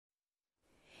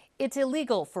It's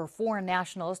illegal for foreign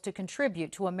nationals to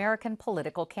contribute to American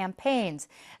political campaigns.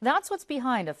 That's what's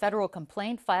behind a federal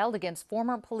complaint filed against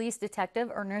former police detective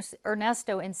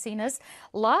Ernesto Encina's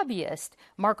lobbyist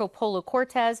Marco Polo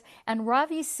Cortez and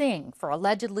Ravi Singh for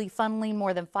allegedly funneling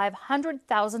more than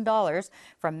 $500,000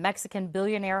 from Mexican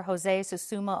billionaire Jose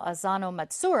Susumu Azano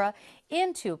Matsura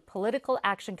into political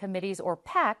action committees or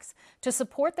PACs to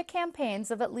support the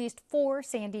campaigns of at least 4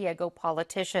 San Diego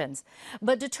politicians.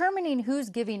 But determining who's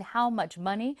giving how much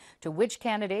money to which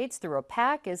candidates through a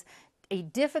PAC is a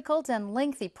difficult and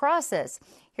lengthy process.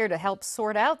 Here to help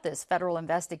sort out this federal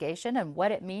investigation and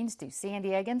what it means to San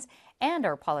Diegans and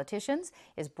our politicians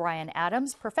is Brian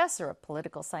Adams, professor of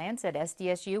political science at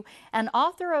SDSU and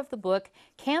author of the book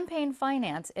Campaign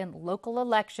Finance in Local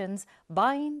Elections,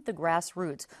 Buying the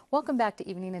Grassroots. Welcome back to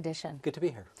Evening Edition. Good to be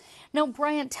here. Now,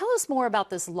 Brian, tell us more about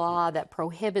this law that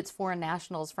prohibits foreign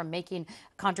nationals from making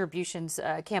contributions,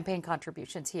 campaign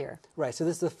contributions here. Right. So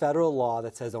this is a federal law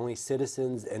that says only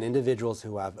citizens and individuals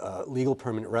who have legal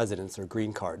permanent residence or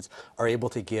green cards are able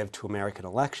to give to American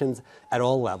elections at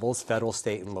all levels, federal,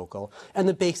 state, and local. And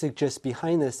the basic gist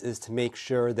behind this is to make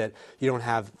sure that you don't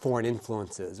have foreign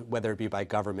influences, whether it be by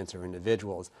governments or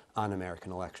individuals, on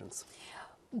American elections.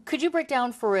 Could you break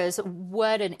down for us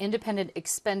what an independent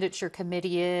expenditure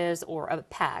committee is or a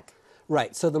PAC?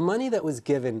 Right. So the money that was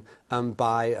given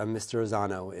by Mr.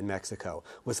 Azano in Mexico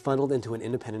was funneled into an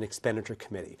independent expenditure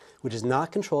committee, which is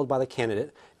not controlled by the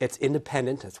candidate. It's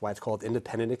independent. That's why it's called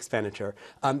independent expenditure.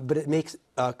 But it makes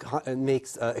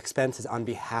expenses on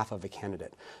behalf of a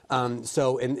candidate.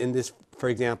 So in this, for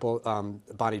example,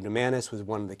 Bonnie Dumanis was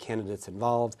one of the candidates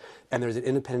involved, and there's an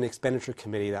independent expenditure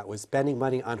committee that was spending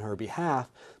money on her behalf,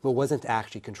 but wasn't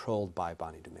actually controlled by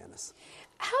Bonnie Dumanis.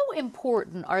 How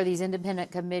important are these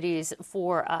independent committees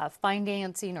for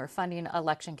financing or funding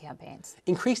election campaigns?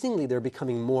 Increasingly, they're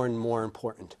becoming more and more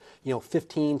important. You know,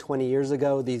 15, 20 years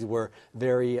ago, these were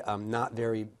not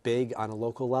very big on a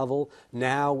local level.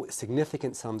 Now,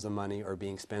 significant sums of money are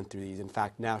being spent through these. In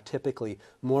fact, now typically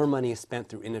more money is spent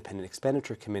through independent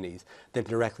expenditure committees than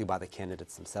directly by the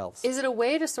candidates themselves. Is it a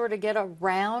way to sort of get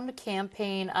around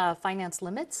campaign finance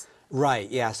limits? Right,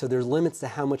 yeah, so there's limits to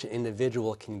how much an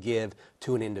individual can give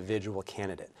to an individual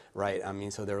candidate, right? I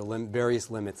mean, so there are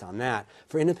various limits on that.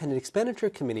 For independent expenditure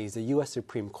committees, the U.S.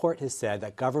 Supreme Court has said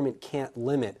that government can't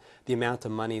limit the amount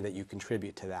of money that you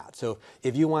contribute to that. So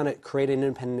if you want to create an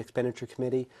independent expenditure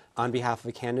committee on behalf of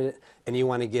a candidate and you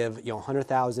want to give, you know,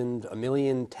 100,000, a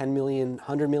million, 10 million,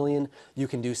 100 million, you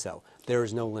can do so. There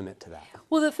is no limit to that.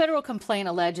 Well, the federal complaint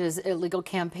alleges illegal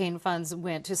campaign funds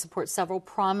went to support several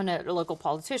prominent local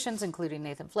politicians, including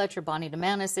Nathan Fletcher, Bonnie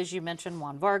Dumanis, as you mentioned,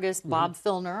 Juan Vargas, Bob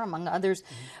Filner, among others.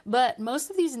 But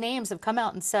most of these names have come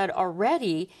out and said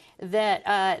already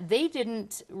that they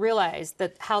didn't realize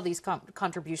that how these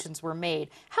contributions were made.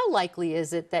 How likely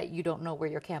is it that you don't know where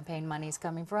your campaign money is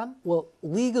coming from? Well,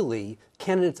 legally,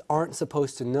 candidates aren't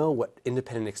supposed to know what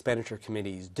independent expenditure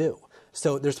committees do.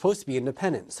 So they're supposed to be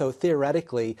independent. So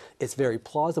theoretically, it's very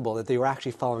plausible that they were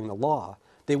actually following the law.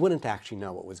 They wouldn't actually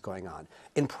know what was going on.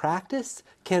 In practice,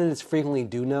 candidates frequently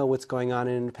do know what's going on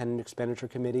in independent expenditure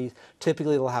committees.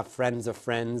 Typically, they'll have friends of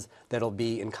friends that'll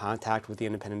be in contact with the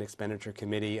independent expenditure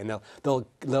committee, and they'll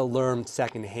learn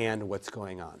secondhand what's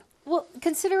going on. Well,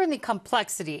 considering the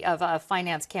complexity of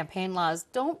finance campaign laws,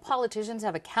 don't politicians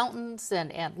have accountants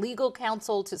and legal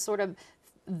counsel to sort of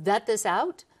vet this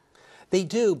out? They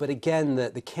do, but again,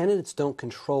 the candidates don't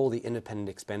control the independent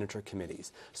expenditure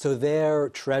committees. So their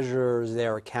treasurers,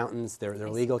 their accountants, their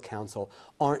legal counsel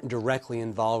aren't directly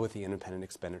involved with the independent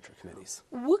expenditure committees.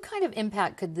 What kind of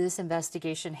impact could this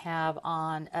investigation have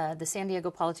on the San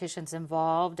Diego politicians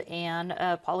involved and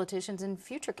politicians in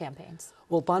future campaigns?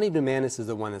 Well, Bonnie Dumanis is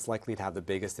the one that's likely to have the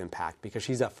biggest impact because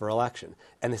she's up for election,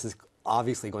 and this is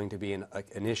obviously going to be an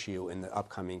issue in the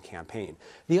upcoming campaign.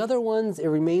 The other ones, it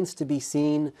remains to be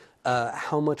seen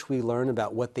how much we learn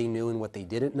about what they knew and what they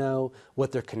didn't know,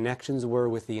 what their connections were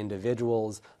with the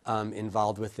individuals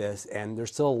involved with this, and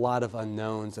there's still a lot of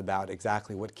unknowns about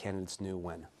exactly what candidates knew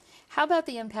when. How about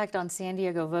the impact on San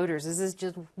Diego voters? Is this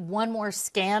just one more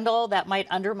scandal that might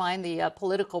undermine the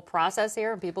political process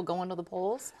here and people going to the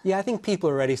polls? Yeah, I think people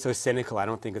are already so cynical. I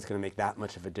don't think it's going to make that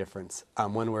much of a difference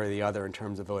one way or the other in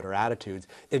terms of voter attitudes.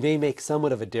 It may make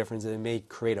somewhat of a difference, and it may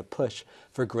create a push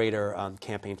for greater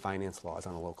campaign finance laws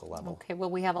on a local level. Okay, well,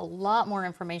 we have a lot more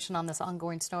information on this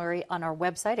ongoing story on our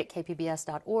website at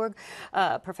kpbs.org.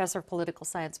 Professor of Political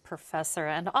Science, Professor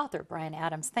and author Brian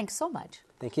Adams, thanks so much.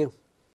 Thank you.